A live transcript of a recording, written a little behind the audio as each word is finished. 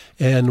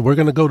And we're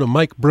going to go to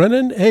Mike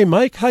Brennan. Hey,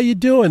 Mike, how you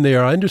doing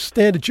there? I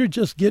understand that you're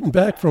just getting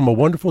back from a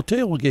wonderful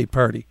tailgate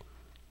party.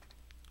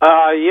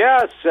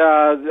 Yes,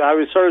 I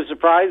was sort of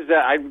surprised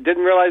that I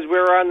didn't realize we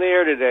were on the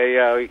air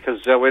today because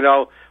we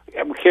know we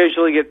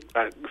occasionally get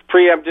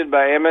preempted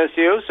by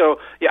MSU. So,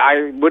 yeah,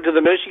 I went to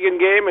the Michigan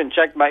game and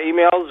checked my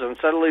emails and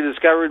suddenly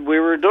discovered we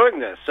were doing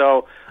this.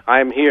 So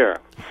I'm here.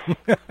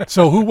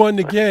 So who won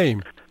the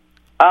game?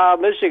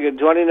 Michigan,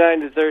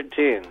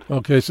 29-13.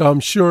 Okay, so I'm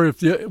sure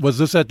was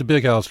this at the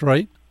Big House,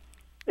 right?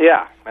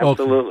 Yeah,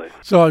 absolutely. Okay.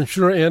 So I'm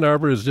sure Ann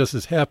Arbor is just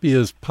as happy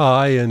as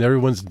pie and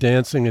everyone's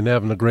dancing and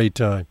having a great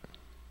time.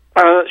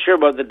 I'm not sure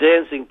about the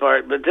dancing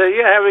part, but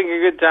yeah, having a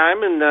good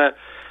time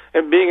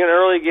and being an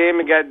early game,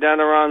 it got done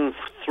around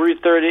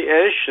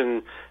 3:30-ish,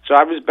 and so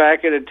I was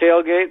back at a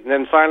tailgate and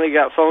then finally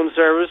got phone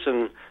service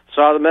and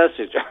saw the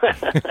message.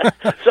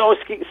 So I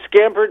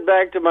scampered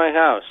back to my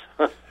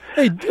house.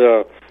 Hey,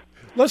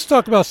 let's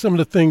talk about some of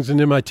the things in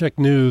MI Tech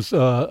News.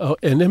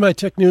 And MI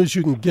Tech News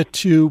you can get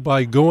to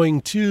by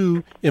going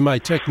to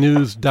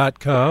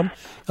mitechnews.com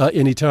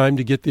anytime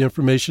to get the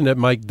information that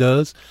Mike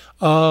does.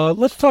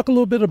 Let's talk a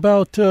little bit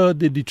about the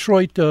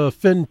Detroit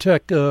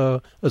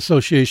FinTech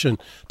Association.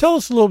 Tell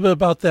us a little bit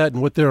about that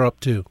and what they're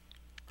up to.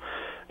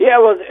 Yeah,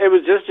 well, it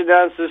was just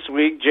announced this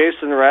week.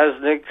 Jason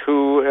Resnick,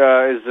 who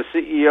is the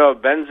CEO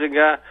of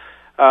Benzinga,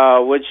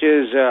 which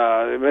is,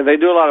 they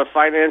do a lot of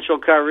financial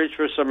coverage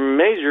for some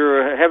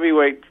major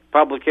heavyweight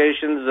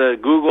publications,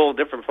 Google,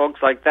 different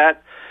folks like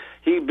that.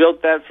 He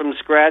built that from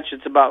scratch.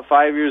 It's about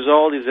 5 years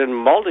old. He's a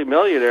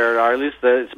multimillionaire, or at least it's